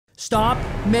Stop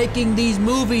making these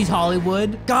movies,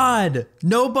 Hollywood. God,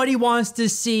 nobody wants to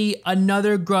see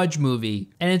another Grudge movie.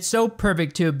 And it's so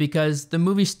perfect too because the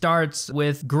movie starts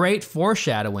with great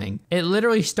foreshadowing. It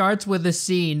literally starts with a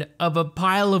scene of a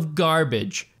pile of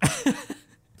garbage.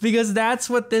 Because that's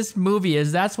what this movie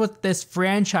is. That's what this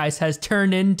franchise has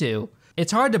turned into.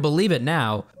 It's hard to believe it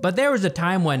now, but there was a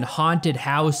time when haunted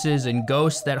houses and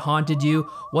ghosts that haunted you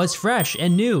was fresh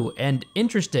and new and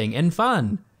interesting and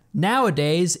fun.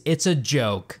 Nowadays, it's a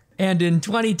joke. And in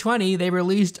 2020, they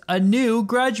released a new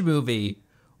Grudge movie.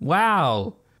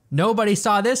 Wow. Nobody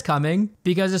saw this coming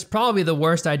because it's probably the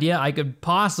worst idea I could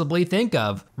possibly think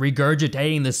of.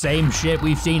 Regurgitating the same shit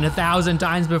we've seen 1,000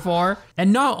 times before.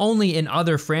 And not only in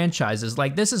other franchises,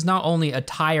 like this is not only a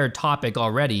tired topic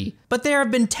already, but there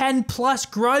have been 10 plus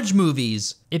Grudge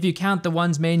movies. If you count the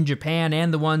ones made in Japan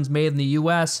and the ones made in the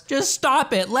US, just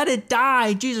stop it, let it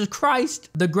die, Jesus Christ.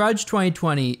 The Grudge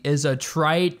 2020 is a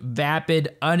trite,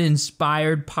 vapid,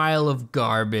 uninspired pile of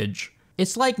garbage.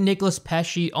 It's like Nicolas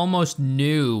Pesce almost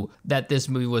knew that this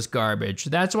movie was garbage.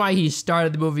 That's why he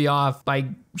started the movie off by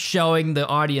showing the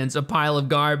audience a pile of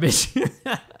garbage.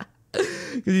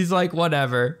 Because he's like,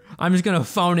 whatever, I'm just gonna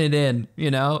phone it in,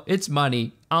 you know? It's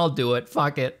money, I'll do it,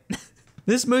 fuck it.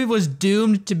 This movie was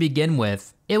doomed to begin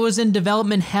with. It was in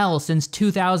development hell since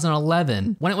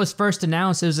 2011. When it was first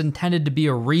announced, it was intended to be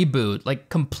a reboot, like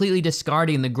completely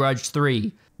discarding The Grudge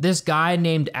 3. This guy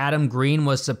named Adam Green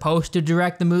was supposed to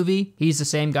direct the movie. He's the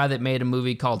same guy that made a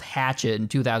movie called Hatchet in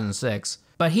 2006.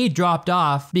 But he dropped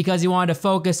off because he wanted to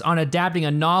focus on adapting a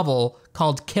novel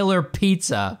called Killer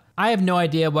Pizza. I have no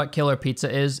idea what Killer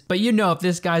Pizza is, but you know if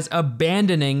this guy's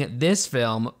abandoning this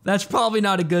film, that's probably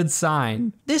not a good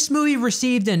sign. This movie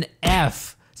received an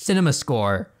F cinema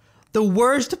score. The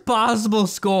worst possible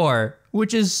score,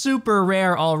 which is super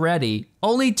rare already.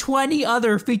 Only 20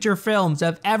 other feature films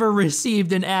have ever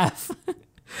received an F.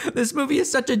 This movie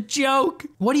is such a joke.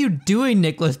 What are you doing,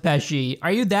 Nicolas Pesce?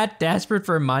 Are you that desperate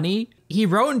for money? He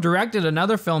wrote and directed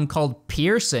another film called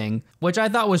Piercing, which I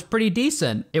thought was pretty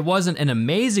decent. It wasn't an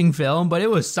amazing film, but it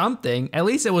was something. At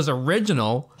least it was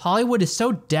original. Hollywood is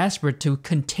so desperate to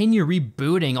continue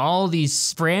rebooting all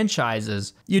these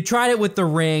franchises. You tried it with The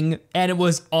Ring, and it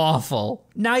was awful.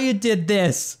 Now you did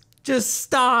this. Just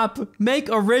stop. Make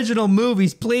original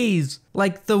movies, please.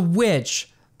 Like The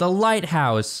Witch, The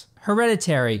Lighthouse,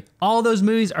 Hereditary. All those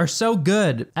movies are so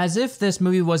good. As if this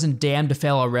movie wasn't damned to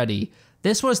fail already.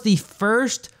 This was the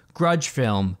first Grudge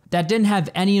film that didn't have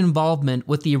any involvement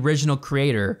with the original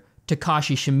creator,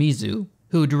 Takashi Shimizu,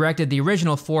 who directed the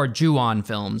original 4 Ju-on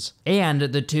films and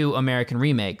the 2 American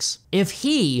remakes. If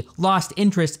he lost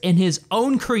interest in his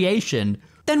own creation,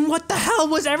 then what the hell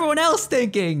was everyone else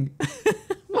thinking?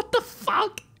 What the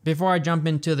fuck? Before I jump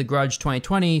into The Grudge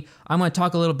 2020, I'm going to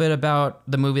talk a little bit about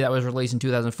the movie that was released in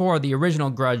 2004, the original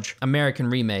Grudge American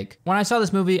remake. When I saw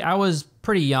this movie, I was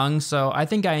pretty young, so I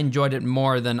think I enjoyed it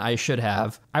more than I should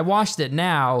have. I watched it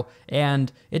now,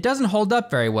 and it doesn't hold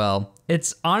up very well.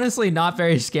 It's honestly not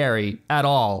very scary at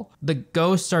all. The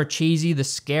ghosts are cheesy, the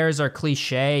scares are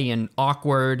cliche and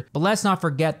awkward, but let's not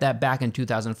forget that back in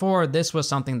 2004, this was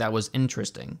something that was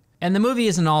interesting. And the movie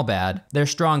isn't all bad.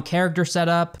 There's strong character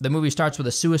setup. The movie starts with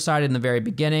a suicide in the very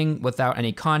beginning without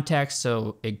any context,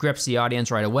 so it grips the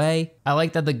audience right away. I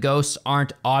like that the ghosts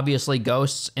aren't obviously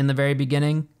ghosts in the very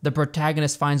beginning. The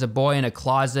protagonist finds a boy in a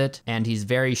closet, and he's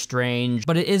very strange,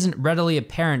 but it isn't readily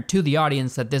apparent to the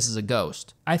audience that this is a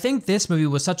ghost. I think this movie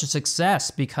was such a success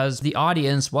because the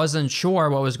audience wasn't sure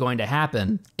what was going to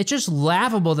happen. It's just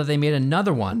laughable that they made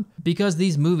another one, because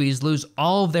these movies lose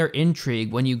all of their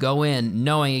intrigue when you go in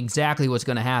knowing exactly what's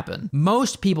going to happen.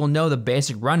 Most people know the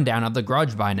basic rundown of The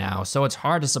Grudge by now, so it's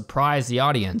hard to surprise the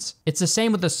audience. It's the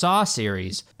same with the Saw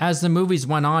series. As the movies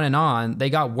went on, they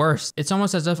got worse. It's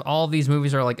almost as if all of these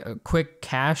movies are like a quick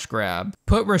cash grab.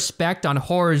 Put respect on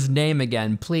horror's name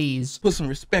again, please. Put some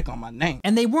respect on my name.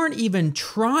 And they weren't even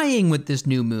trying with this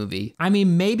new movie. I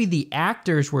mean, maybe the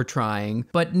actors were trying,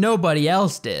 but nobody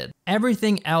else did.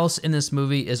 Everything else in this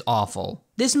movie is awful.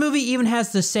 This movie even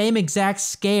has the same exact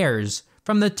scares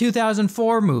from the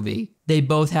 2004 movie. They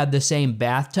both have the same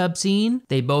bathtub scene.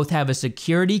 They both have a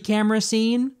security camera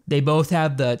scene. They both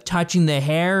have the touching the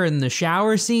hair in the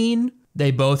shower scene.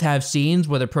 They both have scenes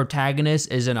where the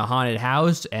protagonist is in a haunted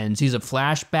house and sees a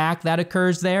flashback that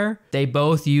occurs there. They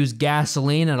both use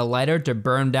gasoline and a lighter to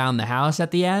burn down the house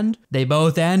at the end. They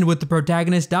both end with the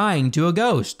protagonist dying to a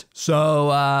ghost.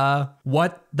 So,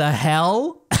 what the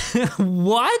hell?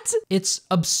 What? It's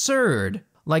absurd.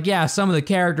 Like, yeah, some of the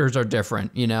characters are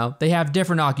different, you know? They have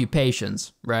different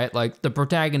occupations, right? Like, the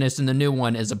protagonist in the new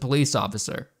one is a police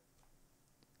officer.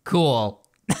 Cool.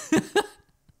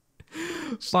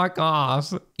 Fuck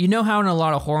off. You know how in a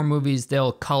lot of horror movies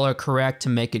they'll color correct to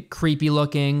make it creepy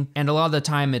looking, and a lot of the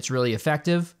time it's really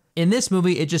effective? In this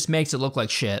movie, it just makes it look like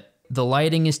shit. The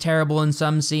lighting is terrible in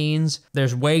some scenes.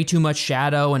 There's way too much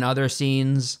shadow in other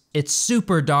scenes. It's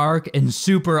super dark and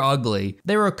super ugly.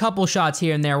 There were a couple shots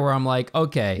here and there where I'm like,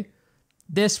 okay,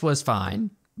 this was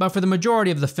fine. But for the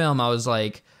majority of the film, I was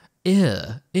like,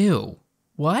 ew,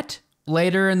 what?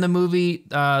 Later in the movie,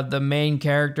 the main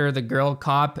character, the girl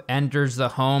cop, enters the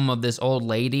home of this old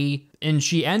lady, and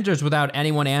she enters without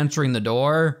anyone answering the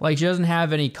door. Like, she doesn't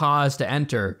have any cause to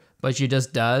enter, but she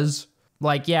just does.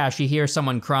 Like, yeah, she hears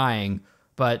someone crying,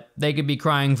 but they could be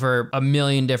crying for a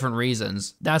million different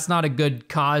reasons. That's not a good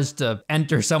cause to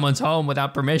enter someone's home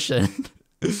without permission.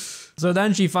 So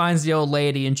then she finds the old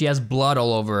lady and she has blood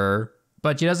all over her,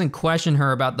 but she doesn't question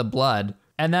her about the blood.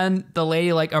 And then the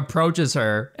lady like approaches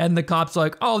her and the cop's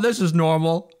like, oh, this is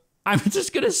normal. I'm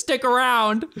just gonna stick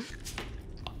around.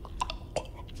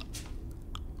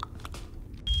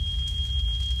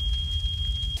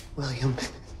 William,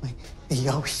 he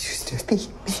always used to beat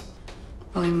me.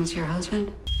 William was your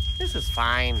husband? This is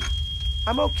fine.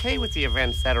 I'm okay with the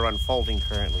events that are unfolding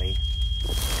currently.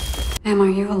 Ma'am, are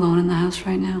you alone in the house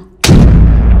right now?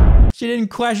 She didn't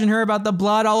question her about the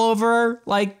blood all over her.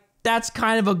 Like, that's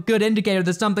kind of a good indicator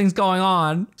that something's going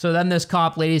on. So then this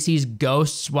cop lady sees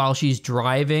ghosts while she's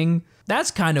driving.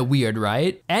 That's kind of weird,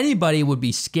 right? Anybody would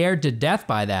be scared to death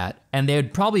by that, and they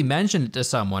would probably mention it to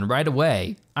someone right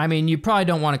away. I mean, you probably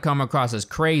don't want to come across as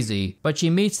crazy, but she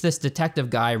meets this detective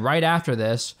guy right after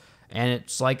this, and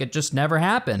it's like it just never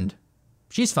happened.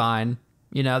 She's fine.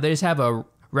 You know, they just have a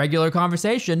regular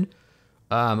conversation.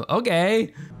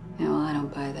 Okay. Yeah, well, I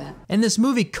don't buy that. And this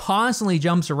movie constantly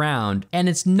jumps around, and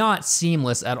it's not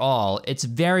seamless at all. It's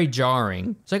very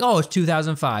jarring. It's like, oh, it's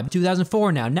 2005,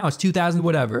 2004 now it's 2000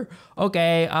 whatever.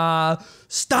 Okay,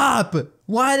 stop!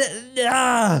 What?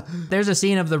 There's a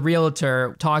scene of the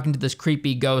realtor talking to this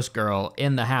creepy ghost girl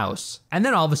in the house. And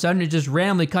then all of a sudden it just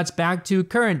randomly cuts back to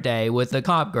current day with the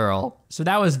cop girl. So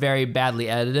that was very badly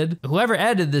edited. Whoever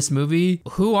edited this movie,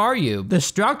 who are you? The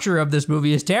structure of this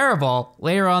movie is terrible.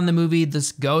 Later on in the movie,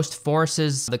 this ghost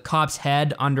forces the cop's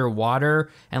head underwater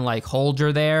and like holds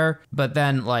her there, but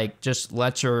then like just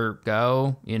lets her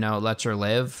go, you know, lets her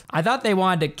live. I thought they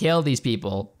wanted to kill these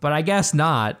people, but I guess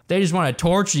not. They just want to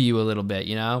torture you a little bit,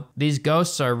 you know? These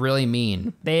ghosts are really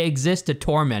mean. They exist to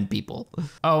torment people.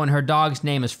 Oh, and her dog's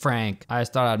name is Frank. I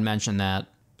just thought I'd mention that.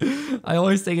 I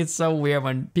always think it's so weird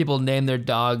when people name their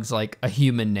dogs like a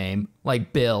human name,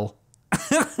 like Bill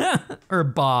or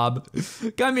Bob.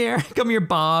 Come here,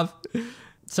 Bob.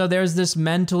 So there's this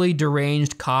mentally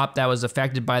deranged cop that was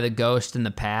affected by the ghost in the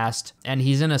past, and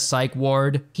he's in a psych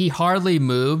ward. He hardly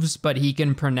moves, but he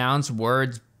can pronounce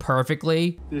words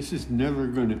perfectly. This is never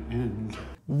gonna end.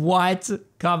 What?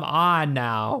 Come on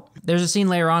now. There's a scene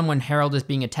later on when Harold is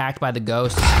being attacked by the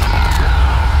ghost,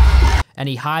 and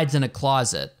he hides in a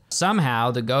closet.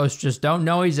 Somehow, the ghosts just don't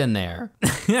know he's in there.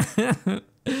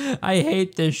 I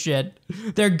hate this shit.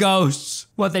 They're ghosts.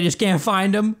 What, they just can't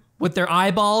find him? With their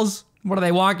eyeballs? What, are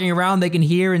they walking around? They can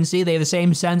hear and see? They have the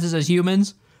same senses as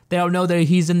humans? They don't know that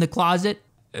he's in the closet?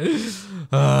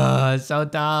 So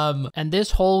dumb. And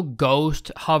this whole ghost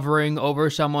hovering over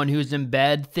someone who's in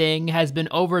bed thing has been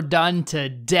overdone to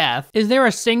death. Is there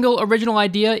a single original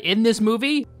idea in this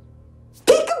movie?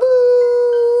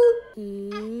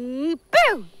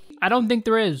 I don't think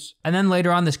there is. And then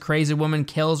later on, this crazy woman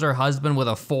kills her husband with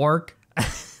a fork.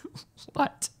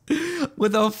 What?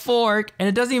 With a fork, and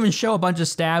it doesn't even show a bunch of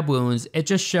stab wounds. It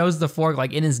just shows the fork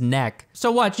like in his neck.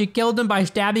 So what, she killed him by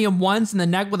stabbing him once in the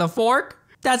neck with a fork?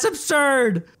 That's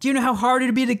absurd. Do you know how hard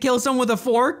it'd be to kill someone with a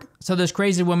fork? So this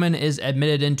crazy woman is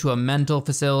admitted into a mental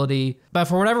facility, but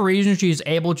for whatever reason, she's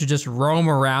able to just roam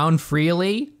around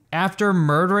freely after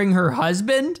murdering her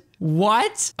husband?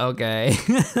 What? Okay,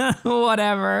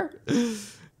 whatever.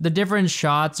 The different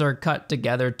shots are cut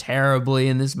together terribly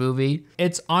in this movie.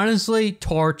 It's honestly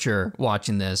torture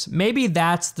watching this. Maybe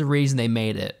that's the reason they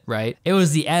made it, right? It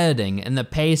was the editing and the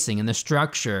pacing and the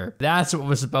structure. That's what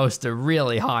was supposed to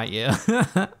really haunt you.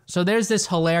 So there's this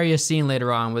hilarious scene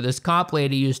later on where this cop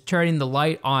lady is turning the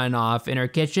light on and off in her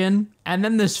kitchen, and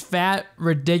then this fat,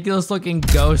 ridiculous looking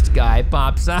ghost guy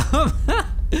pops up.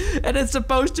 And it's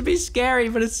supposed to be scary,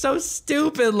 but it's so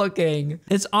stupid looking.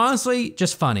 It's honestly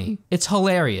just funny. It's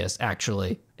hilarious,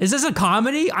 actually. Is this a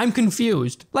comedy? I'm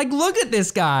confused. Like, look at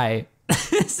this guy.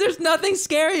 There's nothing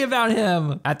scary about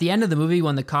him. At the end of the movie,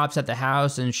 when the cop's at the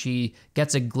house and she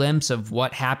gets a glimpse of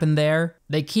what happened there,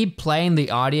 they keep playing the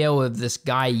audio of this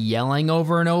guy yelling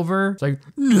over and over. It's like,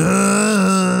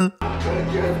 nah.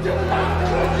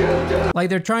 Like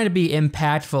they're trying to be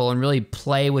impactful and really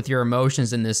play with your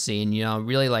emotions in this scene, you know,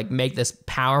 really like make this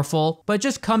powerful, but it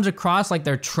just comes across like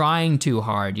they're trying too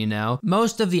hard, you know?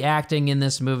 Most of the acting in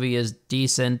this movie is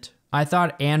decent. I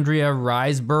thought Andrea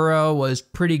Riseborough was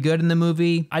pretty good in the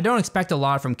movie. I don't expect a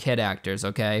lot from kid actors,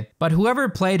 okay? But whoever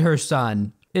played her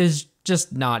son is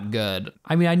just not good.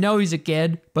 I mean, I know he's a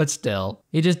kid, but still,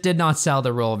 he just did not sell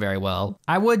the role very well.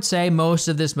 I would say most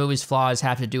of this movie's flaws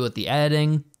have to do with the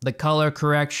editing, the color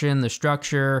correction, the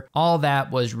structure, all that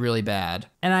was really bad.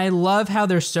 And I love how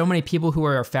there's so many people who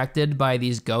are affected by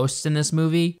these ghosts in this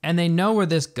movie, and they know where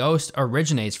this ghost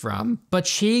originates from. But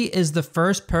she is the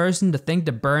first person to think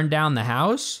to burn down the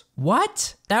house?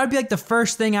 What? That would be like the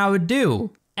first thing I would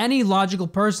do. Any logical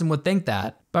person would think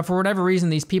that. But for whatever reason,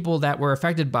 these people that were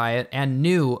affected by it and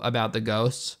knew about the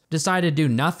ghosts decided to do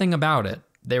nothing about it.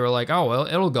 They were like, oh, well,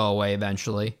 it'll go away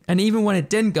eventually. And even when it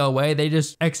didn't go away, they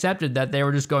just accepted that they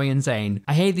were just going insane.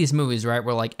 I hate these movies, right,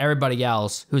 where like everybody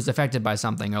else who's affected by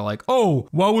something are like, oh,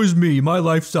 woe is me, my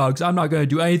life sucks, I'm not gonna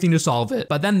do anything to solve it.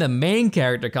 But then the main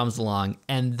character comes along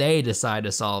and they decide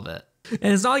to solve it.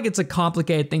 And it's not like it's a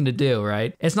complicated thing to do,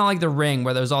 right? It's not like The Ring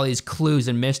where there's all these clues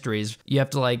and mysteries. You have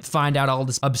to like find out all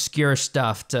this obscure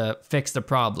stuff to fix the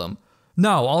problem.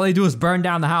 No, all they do is burn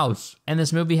down the house. And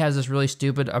this movie has this really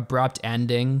stupid, abrupt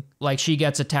ending. Like she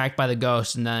gets attacked by the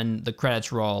ghost and then the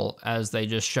credits roll as they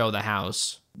just show the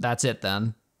house. That's it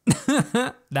then.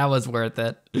 That was worth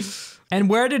it. And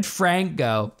where did Frank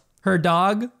go? Her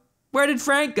dog? Where did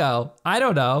Frank go? I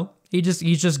don't know.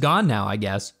 He's just gone now, I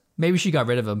guess. Maybe she got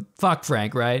rid of him. Fuck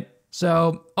Frank, right?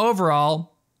 So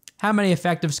overall, how many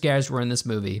effective scares were in this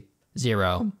movie?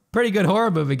 0. Pretty good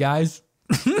horror movie, guys.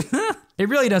 It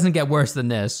really doesn't get worse than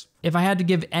this. If I had to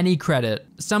give any credit,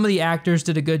 some of the actors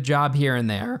did a good job here and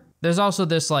there. There's also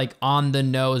this like on the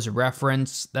nose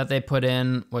reference that they put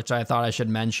in, which I thought I should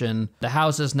mention. The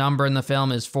house's number in the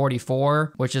film is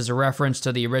 44, which is a reference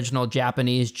to the original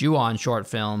Japanese Ju-on short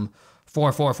film,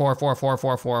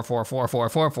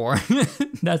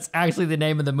 4444444444444. That's actually the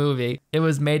name of the movie. It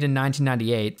was made in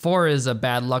 1998. 4 is a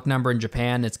bad luck number in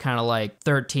Japan. It's kind of like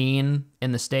 13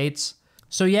 in the States.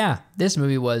 So yeah, this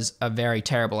movie was a very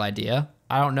terrible idea.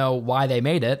 I don't know why they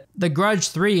made it. The Grudge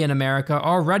 3 in America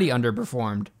already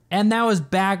underperformed. And that was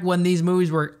back when these movies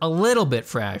were a little bit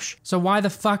fresh. So why the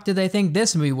fuck did they think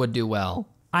this movie would do well?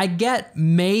 I get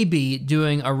maybe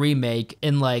doing a remake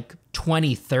in like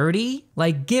 2030?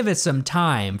 Like, give it some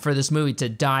time for this movie to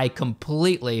die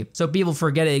completely so people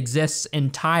forget it exists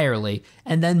entirely,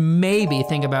 and then maybe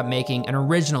think about making an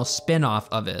original spin-off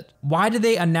of it. Why did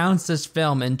they announce this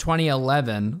film in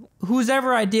 2011? Whose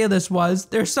ever idea this was,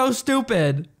 they're so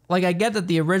stupid. Like, I get that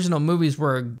the original movies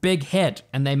were a big hit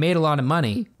and they made a lot of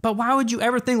money, but why would you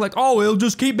ever think like, oh, it'll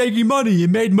just keep making money, it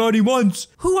made money once.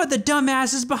 Who are the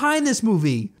dumbasses behind this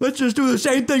movie? Let's just do the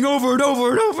same thing over and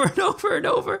over and over and over and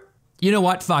over. You know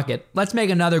what? Fuck it. Let's make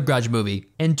another Grudge movie.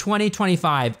 In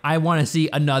 2025, I want to see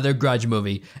another Grudge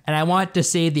movie, and I want to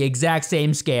see the exact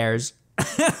same scares.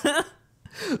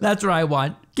 That's what I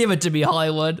want. Give it to me,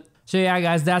 Hollywood. So yeah,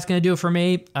 guys, that's gonna do it for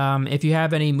me. If you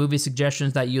have any movie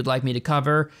suggestions that you'd like me to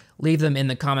cover, leave them in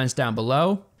the comments down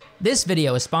below. This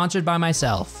video is sponsored by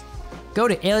myself. Go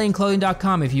to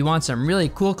alienclothing.com if you want some really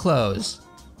cool clothes.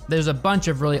 There's a bunch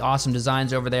of really awesome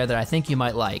designs over there that I think you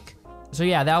might like. So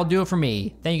yeah, that'll do it for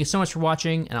me. Thank you so much for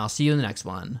watching, and I'll see you in the next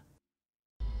one.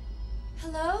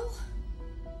 Hello?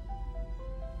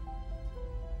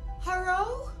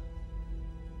 Haro?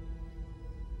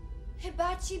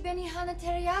 Hibachi Benihana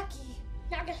Teriyaki.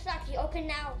 Nagasaki,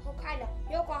 Okinawa, Hokkaido,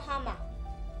 Yokohama.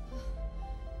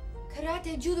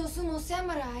 Karate, Judo, Sumo,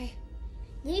 Samurai.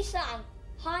 Nissan,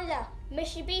 Honda,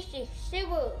 Mitsubishi,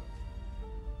 Subaru.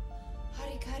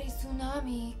 Harikari,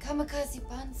 Tsunami, Kamikaze,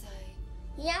 Banzai.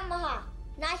 Yamaha,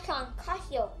 Nikon,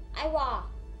 Casio, Aiwa.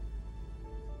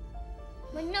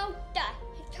 Minolta,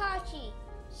 Hitachi,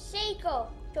 Seiko,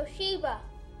 Toshiba.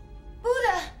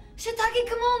 Buddha, Shiitake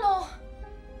Kimono.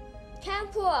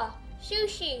 Tempura,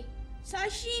 Sushi,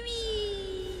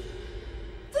 Sashimi.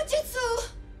 Fujitsu.